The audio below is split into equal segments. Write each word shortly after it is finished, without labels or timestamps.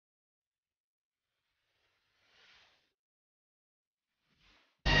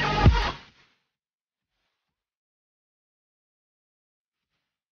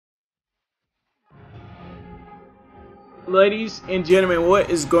Ladies and gentlemen, what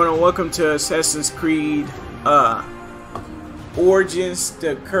is going on? Welcome to Assassin's Creed Origins,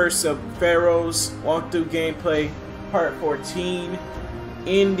 the Curse of Pharaohs walkthrough gameplay, part 14,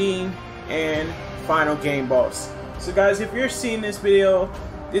 ending and final game boss. So guys, if you're seeing this video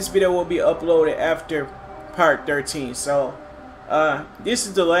will be uploaded after part 13. So this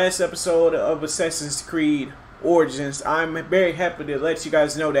is the last episode of Assassin's Creed Origins. I'm very happy to let you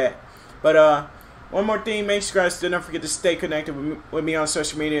guys know that. But one more thing, make sure you guys do not forget to stay connected with me on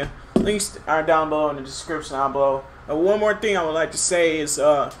social media. Links are down below in the description down below. One more thing I would like to say is,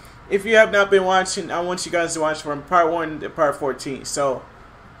 if you have not been watching, I want you guys to watch from part 1 to part 14. So,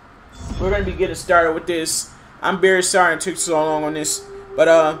 we're going to be getting started with this. I'm very sorry it took so long on this, but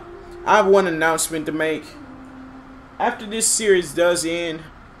I have one announcement to make. After this series does end,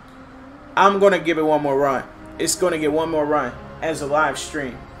 I'm going to give it one more run. It's going to get one more run as a live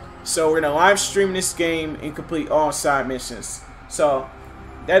stream. So we're going to live stream this game and complete all side missions. So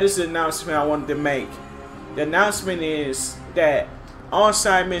that is the announcement I wanted to make. The announcement is that all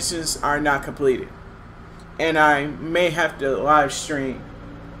side missions are not completed. And I may have to live stream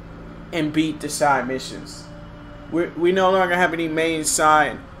and beat the side missions. We no longer have any main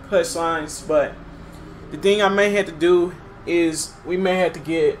side quest lines, but the thing I may have to do is we may have to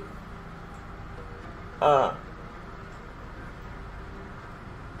get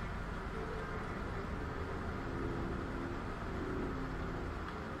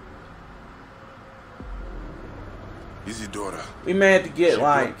we may have to get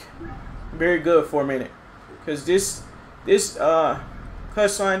like very good for a minute, because this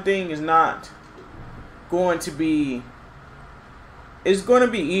quest line thing is not going to be, it's going to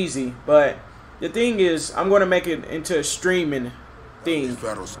be easy, but the thing is I'm going to make it into a streaming thing.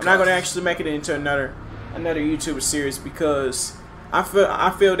 I'm not going to actually make it into another YouTube series, because I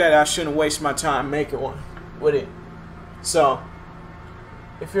feel that I shouldn't waste my time making one with it. So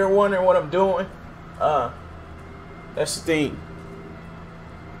if you're wondering what I'm doing, that's the thing.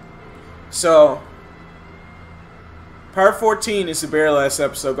 So, part 14 is the very last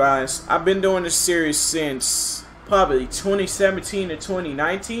episode, guys. I've been doing this series since probably 2017 to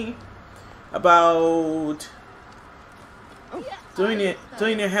 2019. About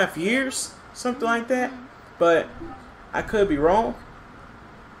 3.5 years, something like that. But I could be wrong.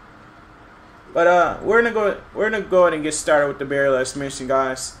 But we're gonna go ahead and get started with the very last mission,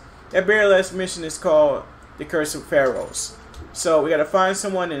 guys. That very last mission is called the Curse of Pharaohs. So we gotta find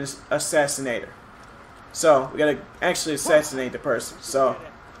someone and assassinate her. So we gotta actually assassinate the person. So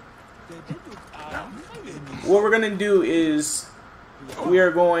what we're gonna do is we are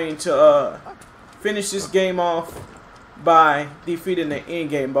going to finish this game off by defeating the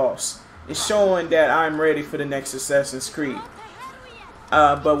end-game boss. It's showing that I'm ready for the next Assassin's Creed.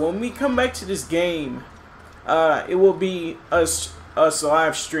 But when we come back to this game, it will be us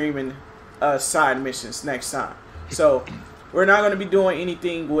live streaming side missions next time. So we're not going to be doing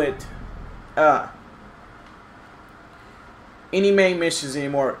anything with any main missions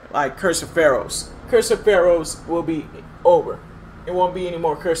anymore, like Curse of Pharaohs. Curse of Pharaohs will be over. It won't be any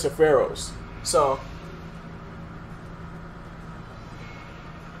more Curse of Pharaohs. So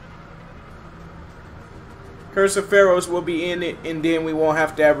Curse of Pharaohs will be in it, and then we won't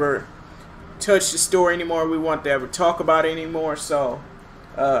have to ever touch the story anymore. We won't have to ever talk about it anymore. So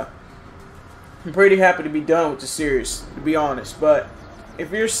I'm pretty happy to be done with the series, to be honest. But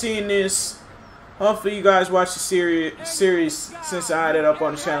if you're seeing this, hopefully you guys watched the series since I had it up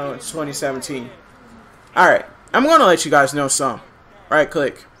on the channel in 2017. Alright, I'm going to let you guys know something. Right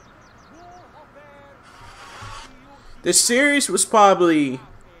click. The series was probably,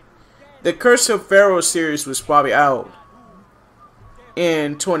 the Curse of Pharaoh series was probably out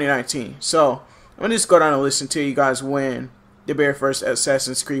in 2019. So I'm going to just go down and listen to you guys when the very first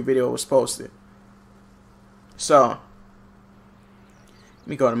Assassin's Creed video was posted. So let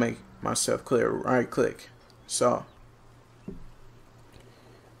me go to make myself clear. Right click. So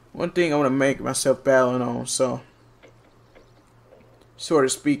one thing I want to make myself battling on, so sort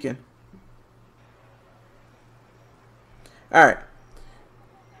of speaking. Alright.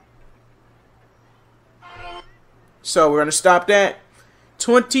 So we're gonna stop that.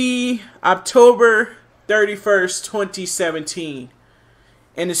 October 31st, 2017.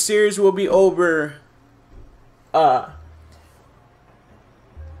 And the series will be over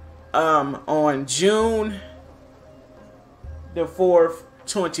on June the 4th,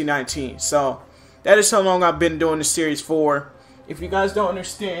 2019. So that is how long I've been doing the series for. If you guys don't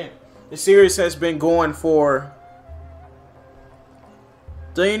understand, the series has been going for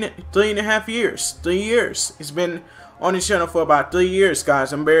 3.5 years. 3 years. It's been on the channel for about 3 years,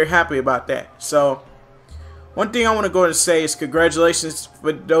 guys. I'm very happy about that. So One thing I want to go and say is congratulations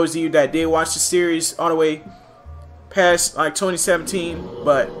for those of you that did watch the series all the way past like 2017.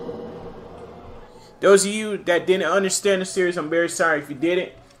 But those of you that didn't understand the series, I'm very sorry if you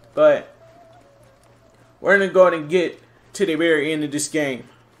didn't. But we're going to go ahead and get to the very end of this game.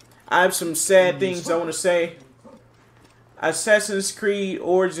 I have some sad things I want to say. Assassin's Creed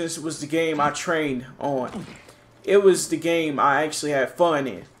Origins was the game I trained on. It was the game I actually had fun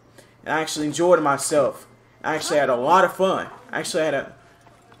in. And I actually enjoyed myself. I actually had a lot of fun. I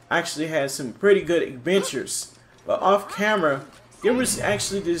actually had some pretty good adventures. But off camera, there was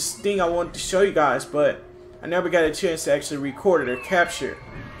actually this thing I wanted to show you guys, but I never got a chance to actually record it or capture it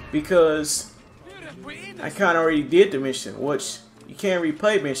because I kind of already did the mission, which you can't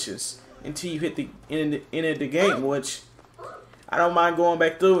replay missions until you hit the end of the game, which I don't mind going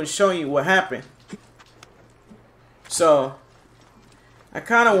back through and showing you what happened. So I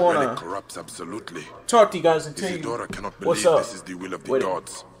kind of want to talk to you guys and tell you what's up this is the will of the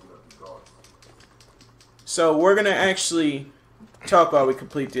gods. So we're going to actually talk while we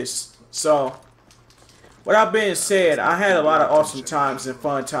complete this. So with that being said, I had a lot of awesome times and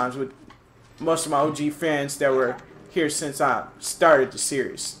fun times with most of my OG fans that were here since I started the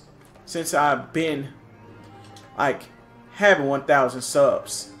series. Since I've been like having 1,000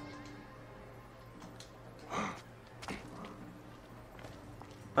 subs.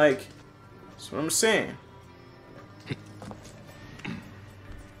 Like, that's what I'm saying.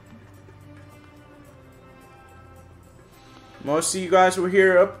 Most of you guys were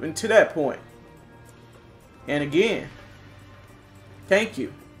here up until that point. And again, thank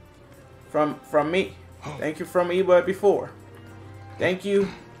you from me. Thank you from anybody before. Thank you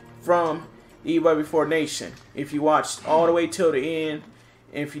from anybody before Nation. If you watched all the way till the end,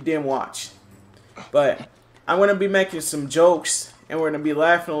 and if you didn't watch. But I'm gonna be making some jokes, and we're gonna be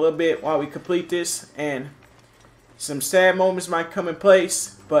laughing a little bit while we complete this, and some sad moments might come in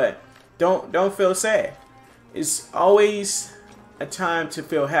place, but don't feel sad. It's always a time to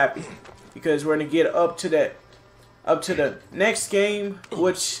feel happy because we're gonna get up to the next game,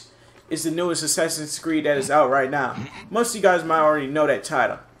 which is the newest Assassin's Creed that is out right now. Most of you guys might already know that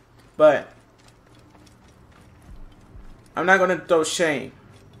title, but I'm not gonna throw shame.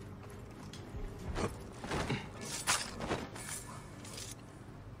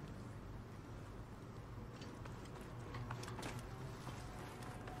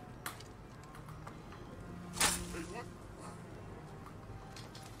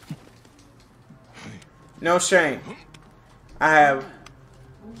 No shame. I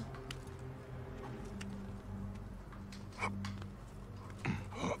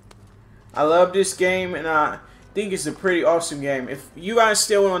love this game, and I think it's a pretty awesome game. If you guys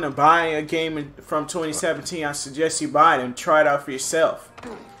still want to buy a game from 2017, I suggest you buy it and try it out for yourself.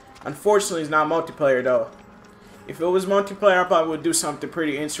 Unfortunately, it's not multiplayer though. If it was multiplayer, I probably would do something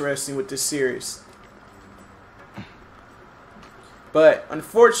pretty interesting with this series. But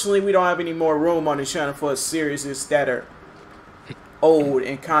unfortunately, we don't have any more room on the channel for series that are old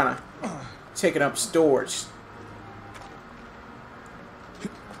and kind of taking up storage.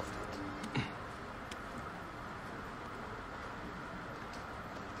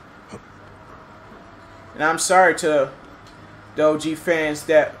 And I'm sorry to the OG fans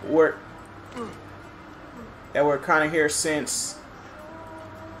that were kind of here since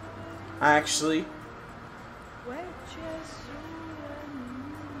I actually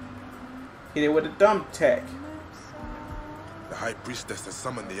hit it with a dumb tech. The High Priestess has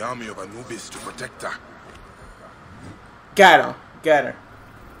summoned the army of Anubis to protect her. Got him. Got her.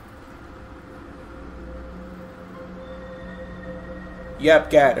 Yep,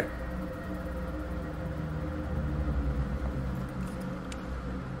 got her.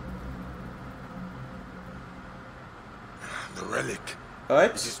 The relic.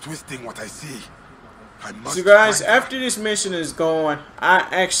 What? It is twisting what I see. I must so guys, after this mission is gone, I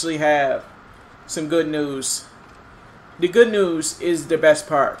actually have some good news. The good news is the best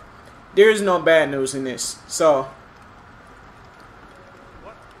part. There is no bad news in this. So,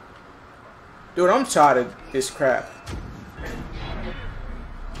 dude, I'm tired of this crap.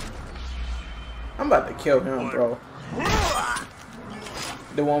 I'm about to kill him, bro.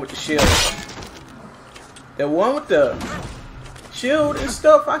 The one with the shield. The one with the shield and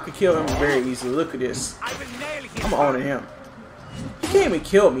stuff, I could kill him very easily. Look at this. I'm owning him. He can't even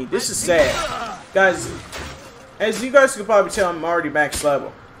kill me. This is sad. Guys, as you guys can probably tell, I'm already max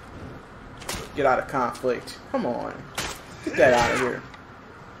level. Get out of conflict. Come on. Get that out of here.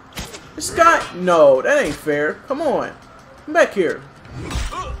 This guy... No, that ain't fair. Come on. Come back here.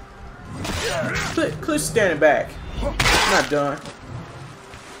 Quit standing back. I'm not done.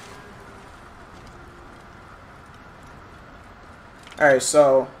 Alright,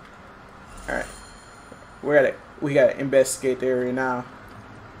 so alright. We gotta investigate the area now.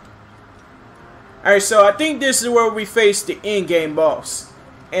 Alright, so I think this is where we face the in-game boss.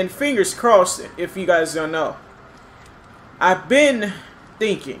 And fingers crossed if you guys don't know. I've been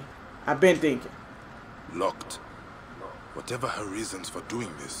thinking. Locked. Whatever her reasons for doing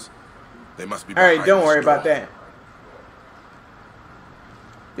this, they must be Alright, don't worry door. about that.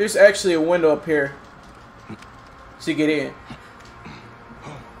 There's actually a window up here to get in.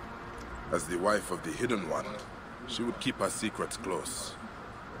 As the wife of the Hidden One, she would keep her secrets close.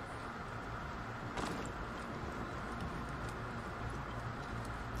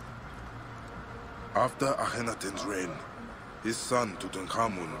 After Akhenaten's reign, his son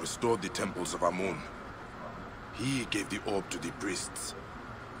Tutankhamun restored the temples of Amun. He gave the orb to the priests.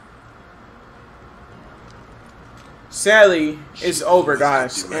 Sadly, it's over,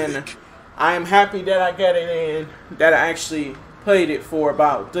 guys, and I am happy that I got it in, that I actually played it for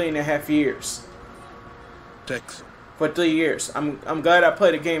about 3.5 years. For 3 years. I'm glad I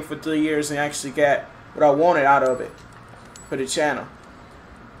played the game for 3 years and actually got what I wanted out of it for the channel.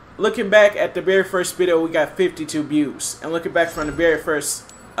 Looking back at the very first video, we got 52 views. And looking back from the very first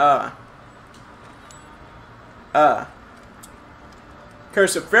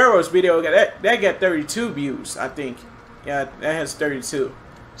Curse of Pharaohs video, that got 32 views, I think. Yeah, that has 32.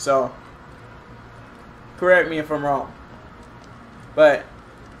 So, correct me if I'm wrong. But,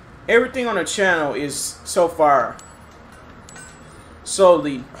 everything on the channel is, so far,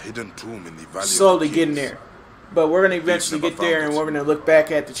 slowly getting there. But we're going to eventually get there, and we're going to look back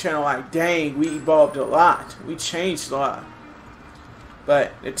at the channel like, dang, we evolved a lot. We changed a lot.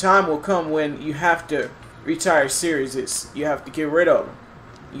 But, the time will come when you have to retire series. You have to get rid of them.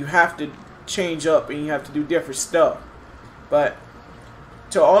 You have to change up and you have to do different stuff. But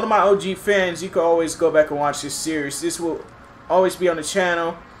to all of my OG fans, you can always go back and watch this series. This will always be on the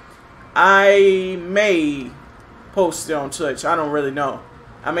channel. I may post it on Twitch. I don't really know.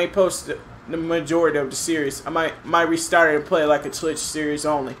 I may post the majority of the series. I might restart it and play like a Twitch series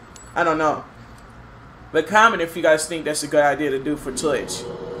only. I don't know. But comment if you guys think that's a good idea to do for Twitch.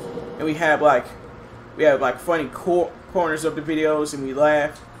 And we have like funny corners of the videos, and we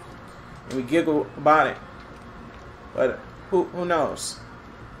laugh and we giggle about it. But who knows?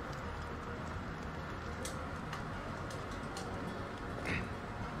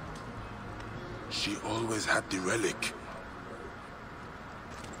 She always had the relic.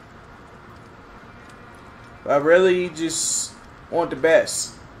 I really just want the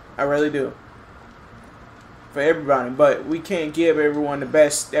best. I really do. For everybody, but we can't give everyone the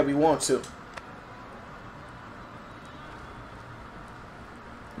best that we want to.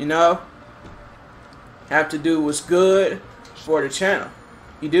 You know, have to do what's good for the channel.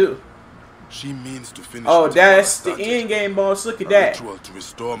 You do. She means to finish. Oh, that's the end game boss. Look at that. To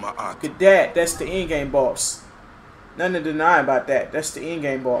restore my art. Look at that. That's the end game boss. Nothing to deny about that. That's the end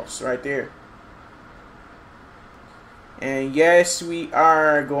game boss right there. And yes, we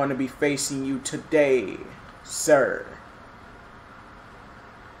are going to be facing you today, sir.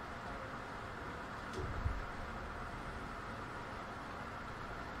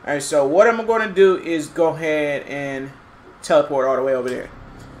 Alright, so what I'm going to do is go ahead and teleport all the way over there.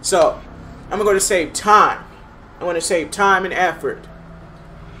 So, I'm going to save time. I'm going to save time and effort.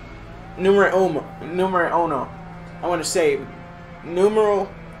 Numero uno. I want to save numero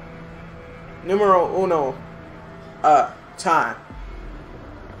uno time.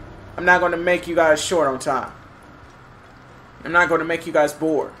 I'm not going to make you guys short on time. I'm not going to make you guys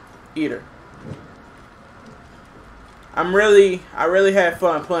bored either. I really had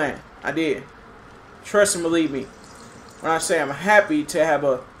fun playing. I did. Trust and believe me when I say I'm happy to have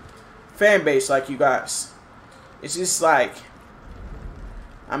a fan base like you guys. It's just like,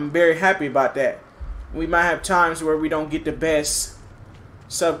 I'm very happy about that. We might have times where we don't get the best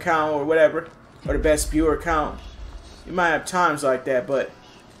sub count or whatever, or the best viewer count. You might have times like that, but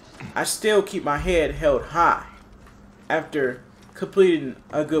I still keep my head held high after completing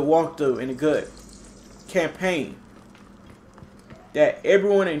a good walkthrough and a good campaign that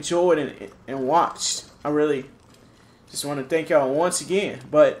everyone enjoyed and watched. I really just want to thank y'all once again.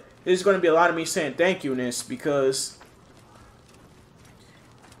 But there's going to be a lot of me saying thank you in this, because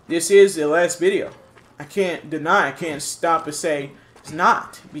this is the last video. I can't deny, I can't stop and say it's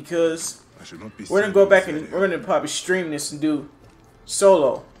not, because we're going to go back and we're going to probably stream this and do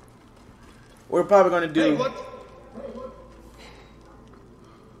solo. We're probably going to do... Hey,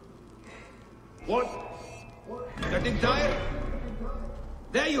 what? What? Getting tired?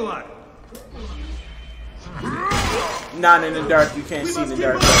 There you are. Not in the dark. You can't see in the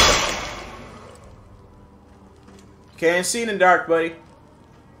dark. Can't see in the dark, buddy.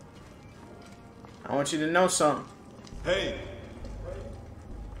 I want you to know something. Hey!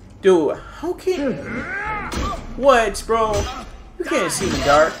 Dude, how can... What, bro? You can't see in the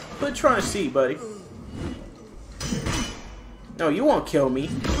dark. Quit trying to see, buddy. No, you won't kill me.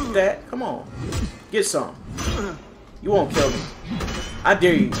 That, come on. Get some. You won't kill me. I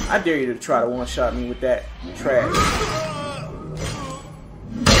dare you. I dare you to try to one-shot me with that trash.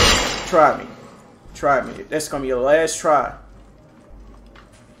 Try me. Try me. That's gonna be your last try.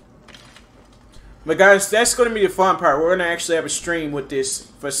 But guys, that's gonna be the fun part. We're gonna actually have a stream with this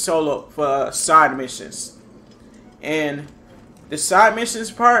for side missions. And the side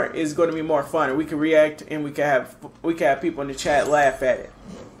missions part is going to be more fun. We can react and we can have people in the chat laugh at it,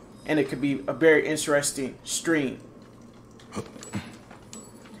 and it could be a very interesting stream.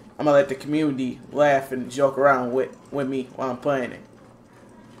 I'm gonna let the community laugh and joke around with me while I'm playing it.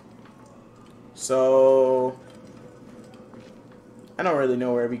 So I don't really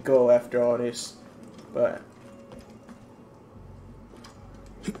know where we go after all this, but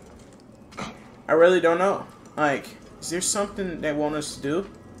I really don't know. Like, is there something they want us to do?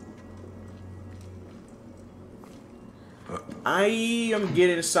 I am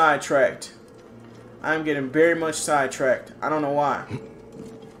getting sidetracked. I'm getting very much sidetracked. I don't know why.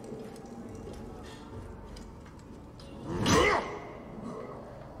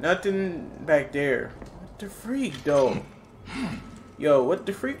 Nothing back there. What the freak, though? Yo, what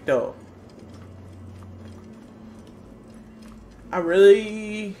the freak, though?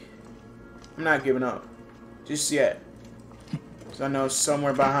 I'm not giving up. Just yet. So I know it's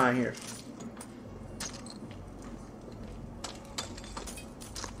somewhere behind here.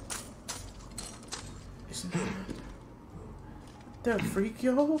 Isn't that the freak,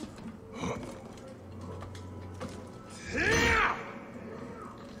 yo?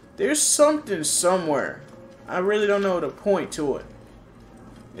 There's something somewhere. I really don't know the point to it.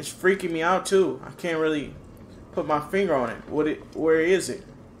 It's freaking me out too. I can't really put my finger on it. Where is it?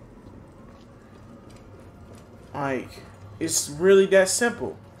 Like, it's really that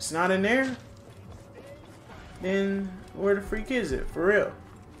simple. It's not in there. Then where the freak is it? For real.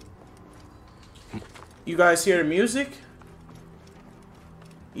 You guys hear the music?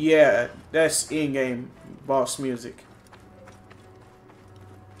 Yeah, that's in-game boss music.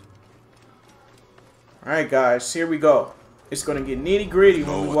 Alright guys, here we go. It's gonna get nitty-gritty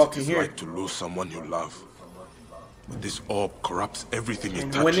when we walk in here. Like to lose someone you love. But this orb corrupts everything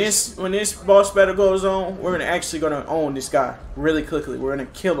it touches. When this boss battle goes on, we're actually gonna own this guy really quickly. We're gonna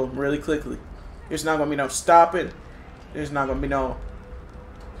kill him really quickly. There's not gonna be no stopping. There's not gonna be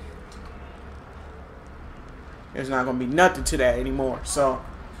nothing to that anymore. So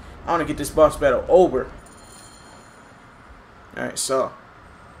I wanna get this boss battle over. Alright, so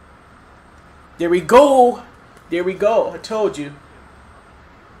there we go. There we go. I told you.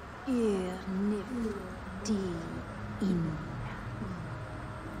 You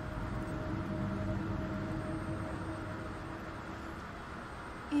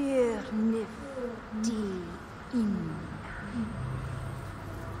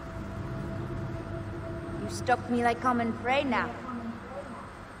stalk me like common prey now.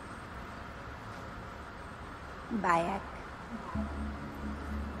 Bayek.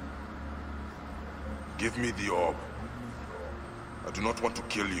 Give me the orb. I do not want to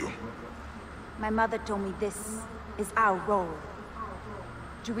kill you. My mother told me this is our role.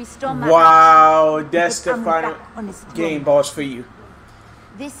 To restore my wow, that's the final game boss for you.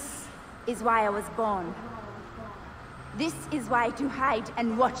 This is why I was born. This is why to hide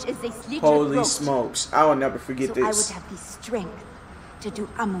and watch as they slit your throat. Holy smokes, I will never forget so this. I would have the strength to do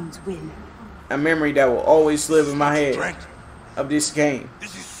Amun's will. A memory that will always live in my head. Strength? Of this game.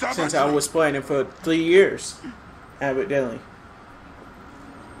 This is since I was playing it for 3 years. Evidently.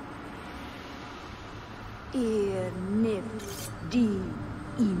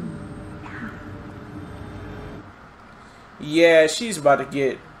 Yeah, she's about to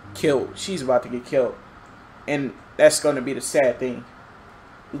get killed. She's about to get killed. And that's going to be the sad thing.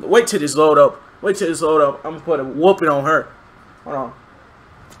 Wait till this load up. Wait till this load up. I'm going to put a whooping on her. Hold on.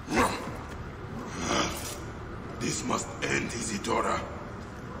 This must end, Isidora.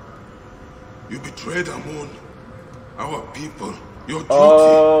 You betrayed Amun, our people, your duty.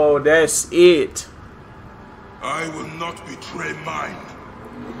 Oh, that's it. I will not betray mine.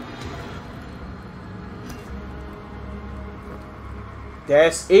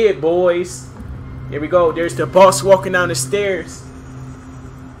 That's it, boys. Here we go. There's the boss walking down the stairs.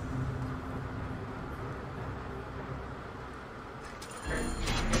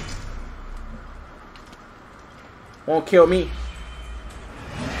 Won't kill me.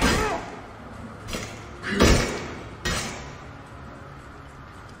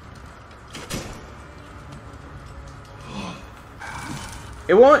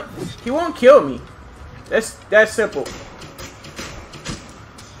 He won't kill me. That's that simple.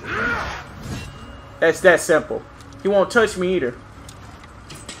 That's that simple. He won't touch me either.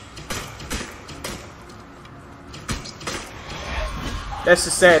 That's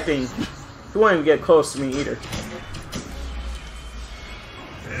the sad thing. He won't even get close to me either.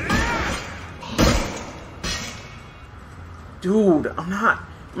 Dude, I'm not.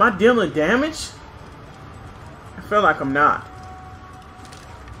 Am I dealing damage? I feel like I'm not.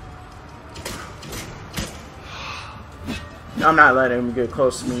 I'm not letting him get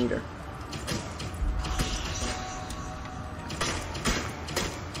close to me either.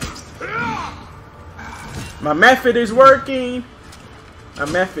 My method is working. My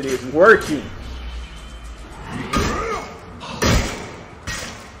method is working.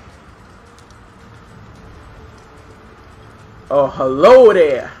 Oh, hello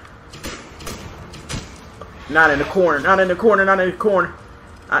there. Not in the corner. Not in the corner. Not in the corner.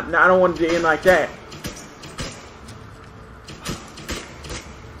 I don't want to get in like that.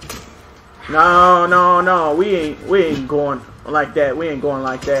 No, no, no. We ain't going like that. We ain't going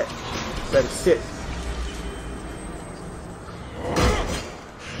like that. Better sit.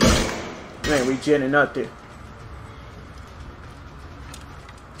 You ain't regenerating nothing.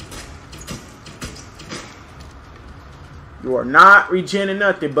 You are not regenerating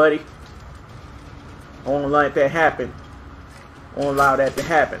nothing, buddy. I won't let that happen. I won't allow that to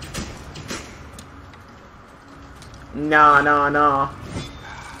happen. Nah, nah, nah.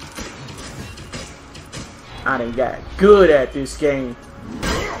 I done got good at this game.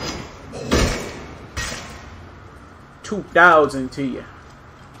 2,000 to you.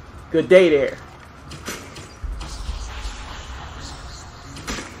 Good day there.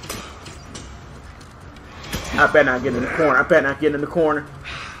 I better not get in the corner. I better not get in the corner.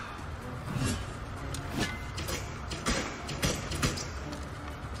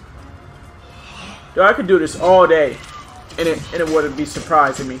 Dude, I could do this all day, and it wouldn't be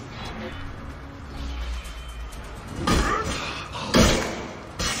surprising me.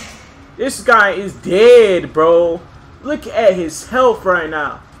 This guy is dead, bro. Look at his health right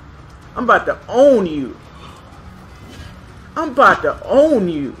now. I'm about to own you. I'm about to own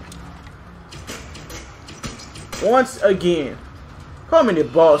you. Once again. Call me the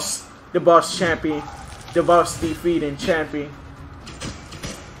boss champion. The boss defeating champion.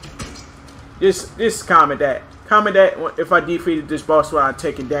 Just comment that. Comment that if I defeated this boss while I'm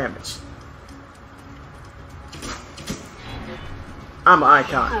taking damage. I'm an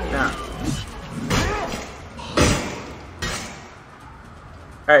icon now.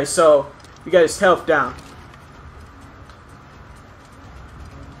 Alright, so we got his health down.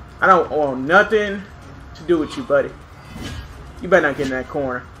 I don't want nothing to do with you, buddy. You better not get in that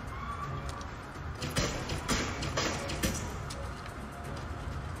corner.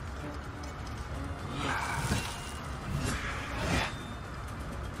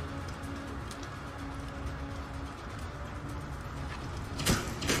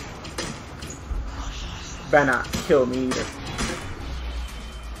 Better not kill me either.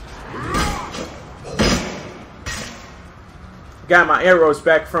 Got my arrows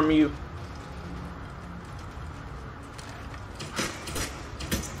back from you.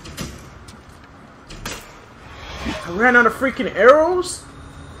 I ran out of freaking arrows?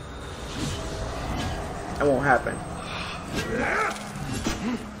 That won't happen.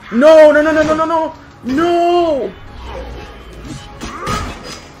 No, no, no, no, no, no, no. No!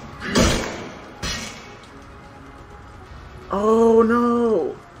 Oh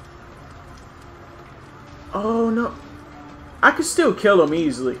no. Oh no. I can still kill him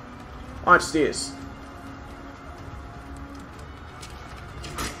easily. Watch this.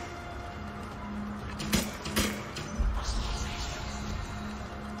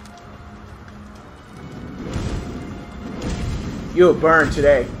 You'll burn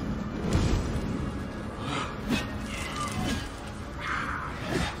today.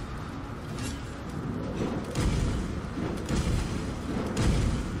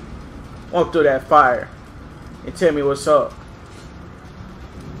 Walk through that fire and tell me what's up.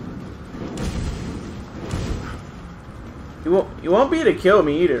 You won't be able to kill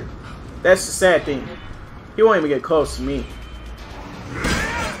me either. That's the sad thing. He won't even get close to me.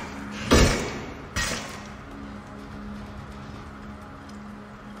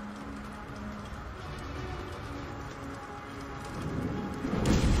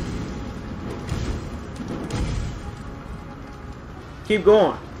 Keep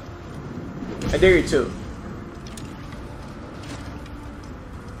going. I dare you to.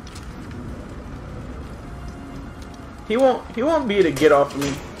 He won't be able to get off of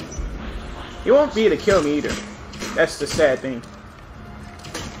me. He won't be able to kill me either. That's the sad thing.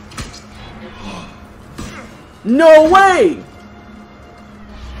 No way!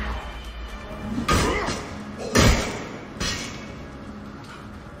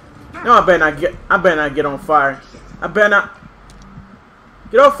 No, I better not get on fire. I better not.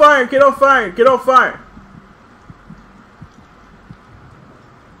 Get on fire, get on fire, get on fire.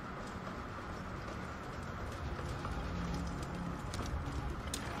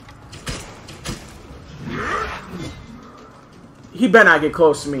 He better not get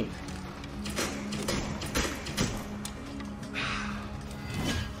close to me.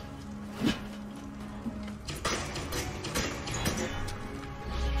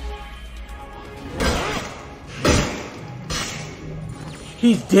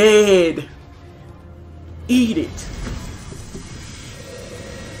 He's dead. Eat it.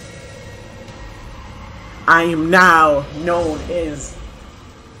 I am now known as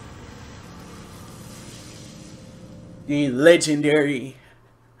the legendary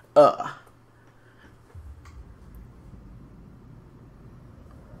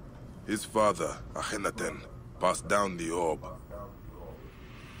His father, Akhenaten, passed down the orb.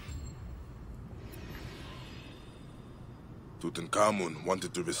 Tutankhamun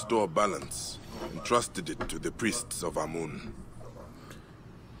wanted to restore balance and trusted it to the priests of Amun.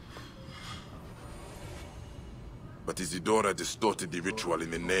 But Isidora distorted the ritual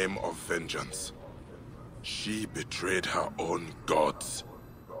in the name of vengeance. She betrayed her own gods.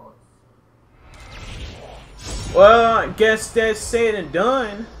 Well, I guess that's said and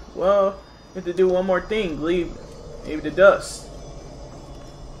done. Well, we have to do one more thing. Leave the dust.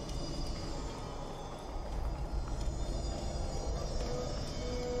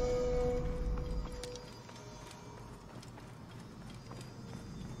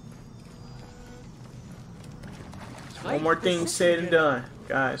 One more thing said and done,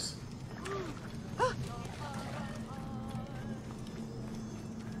 guys.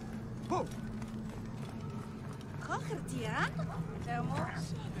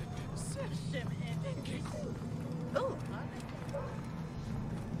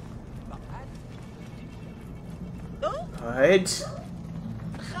 Alright.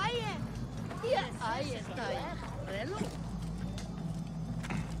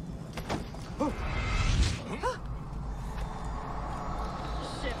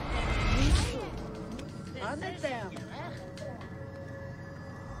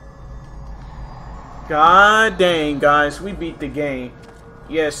 God dang, guys, we beat the game.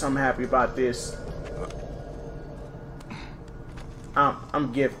 Yes, I'm happy about this.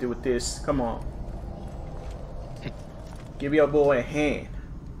 I'm gifted with this. Come on. Give your boy a hand.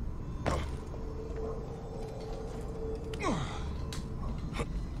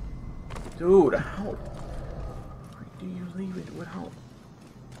 Dude, how do you leave it without?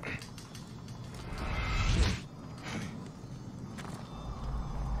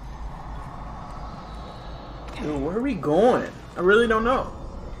 Dude, where are we going? I really don't know.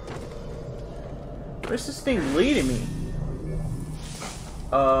 Where's this thing leading me?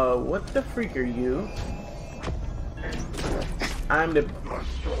 What the freak are you? I am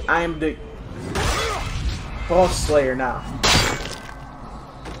the boss slayer now.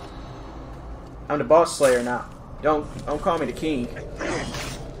 I'm the boss slayer now. Don't call me the king.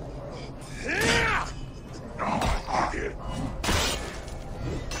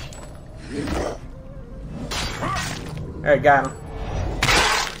 Alright, got him.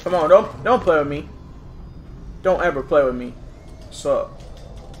 Come on, don't play with me. Don't ever play with me. So.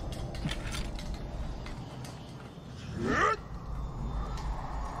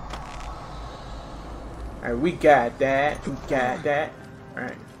 Alright, we got that. We got that.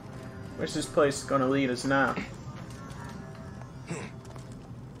 Alright. Where's this place gonna lead us now?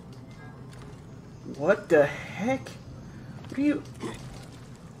 What the heck? What are you...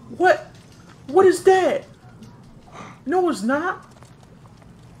 What? What is that? No, it's not.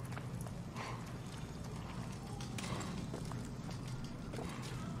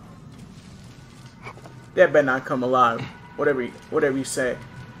 That better not come alive. Whatever you say.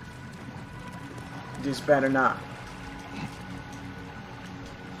 Just better not.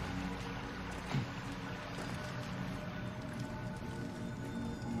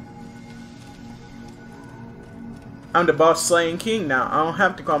 I'm the boss slaying king now. I don't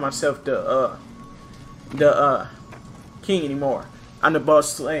have to call myself the king anymore. I'm the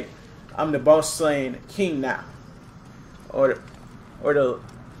boss slaying king now. Or the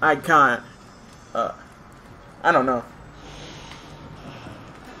icon. I don't know.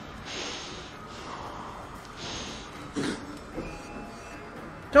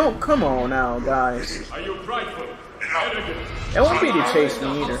 Don't come on now, guys. Are you prideful? It won't be to chase me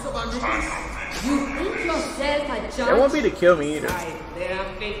either. You think yourself a judge? It won't be to kill me either. Their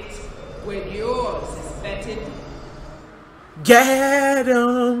fate when yours is expected. Get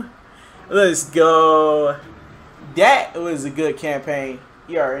him! Let's go. That was a good campaign.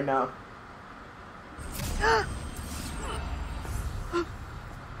 You already know.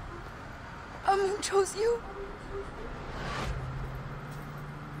 Amun chose you.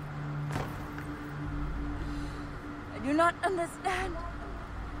 I do not understand.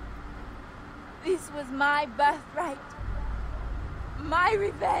 This was my birthright. My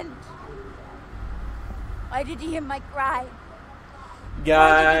revenge. Why did he hear my cry? Why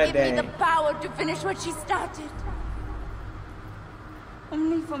God did he give me dang. the power to finish what she started?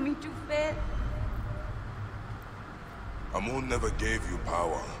 Only for me to fail. Amun never gave you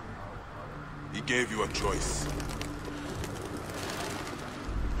power. He gave you a choice.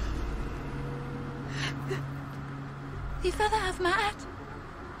 The feather of my heart.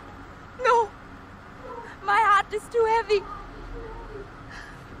 No. My heart is too heavy.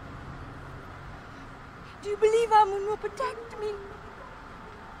 Do you believe Amun will protect me?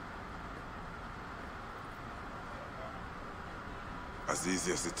 As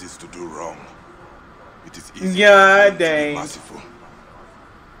easy as it is to do wrong, it is easy God to dang. be merciful.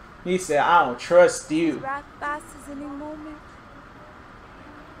 He said, I don't trust His you. wrath passes in a moment.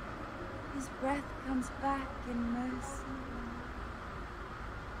 His breath comes back in mercy.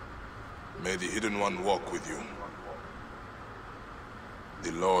 May the Hidden One walk with you.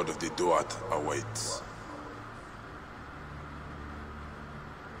 The Lord of the Duat awaits.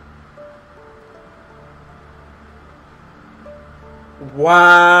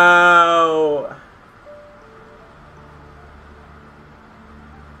 Wow.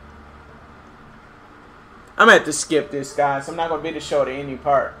 I'm gonna have to skip this, guys. I'm not gonna be able to show the ending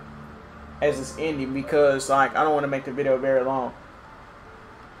part as it's ending because, like, I don't want to make the video very long.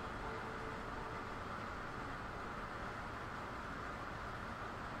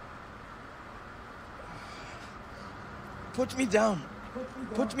 Put me down.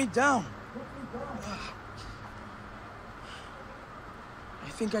 Put me down. I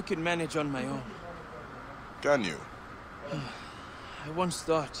think I could manage on my own. Can you? I once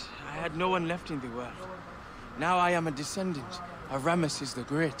thought I had no one left in the world. Now I am a descendant of Ramesses the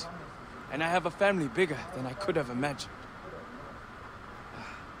Great, and I have a family bigger than I could have imagined.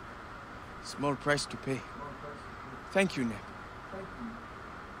 Small price to pay. Thank you, Neb.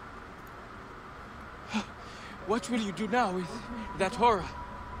 What will you do now with that horror?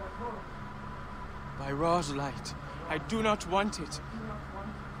 By Ra's light, I do not want it.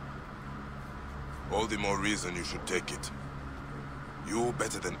 All the more reason you should take it. You,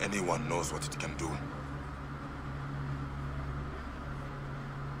 better than anyone, knows what it can do.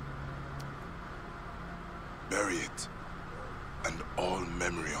 Bury it, and all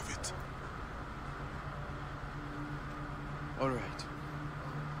memory of it. All right.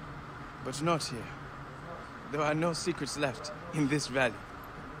 But not here. There are no secrets left in this valley.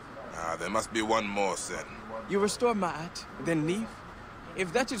 Ah, there must be one more, Sen. You restore Ma'at, then leave?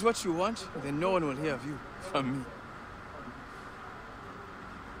 If that is what you want, then no one will hear of you from me.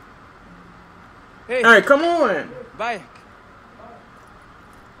 Hey! Alright, come on! Bayek.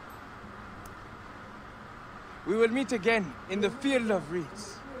 We will meet again in the field of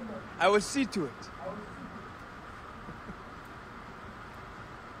reeds. I will see to it.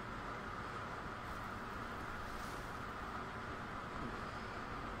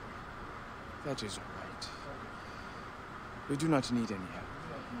 That is all right. We do not need any help.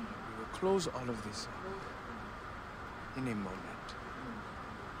 We will close all of this up in a moment.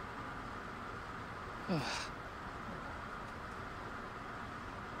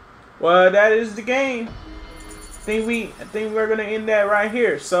 Well, that is the game. I think we're gonna end that right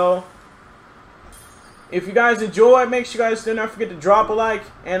here. So, if you guys enjoyed, make sure you guys do not forget to drop a like,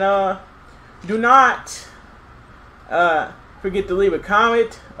 and do not forget to leave a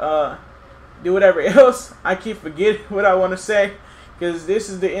comment. Do whatever else. I keep forgetting what I want to say because this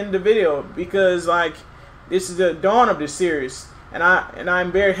is the end of the video. Because like this is the dawn of this series, and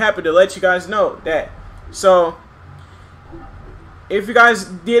I'm very happy to let you guys know that. So, if you guys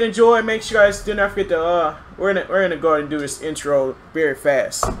did enjoy, make sure you guys do not forget to we're gonna go ahead and do this intro very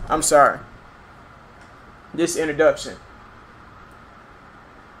fast. I'm sorry. This introduction.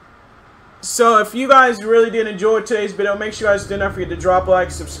 So if you guys really did enjoy today's video, make sure you guys do not forget to drop a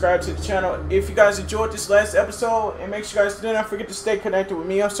like, subscribe to the channel. If you guys enjoyed this last episode, and make sure you guys do not forget to stay connected with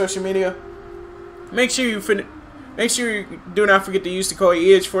me on social media. Make sure you do not forget to use the code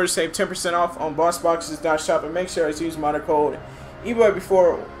EH4 to save 10% off on bossboxes.shop, and make sure you use my code EBOY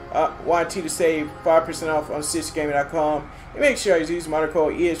YT to save 5% off on SysGaming.com. And make sure you use my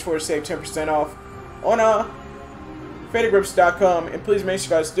code EH4 to save 10% off on FattyGrips.com, and please make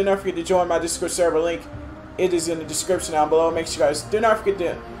sure you guys do not forget to join my Discord server link. It is in the description down below. Make sure you guys do not forget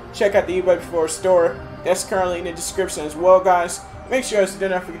to check out the eBay Before store. That's currently in the description as well, guys. Make sure you guys do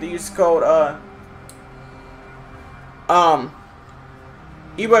not forget to use the code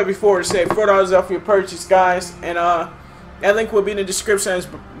eBay Before to save $4 off your purchase, guys. And that link will be in the description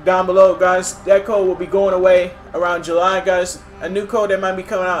down below, guys. That code will be going away around July, guys. A new code that might be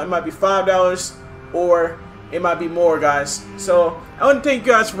coming out, it might be $5 or it might be more, guys. So I want to thank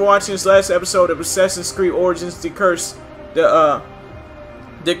you guys for watching this last episode of Assassin's Creed Origins: The Curse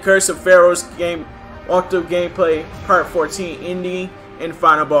of Pharaohs game walkthrough gameplay part 14, ending and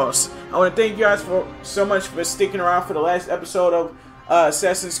final boss. I want to thank you guys so much for sticking around for the last episode of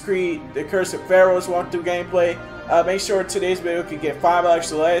Assassin's Creed: The Curse of Pharaohs walkthrough gameplay. Make sure today's video could get 5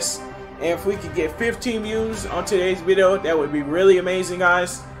 likes or less, and if we could get 15 views on today's video, that would be really amazing,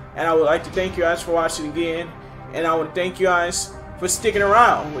 guys. And I would like to thank you guys for watching again, and I want to thank you guys for sticking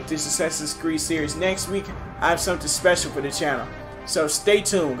around with this Assassin's Creed series. Next week I have something special for the channel, so stay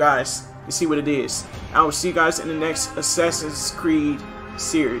tuned, guys, to see what it is. I will see you guys in the next Assassin's Creed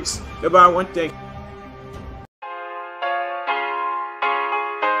series. Goodbye, one thing.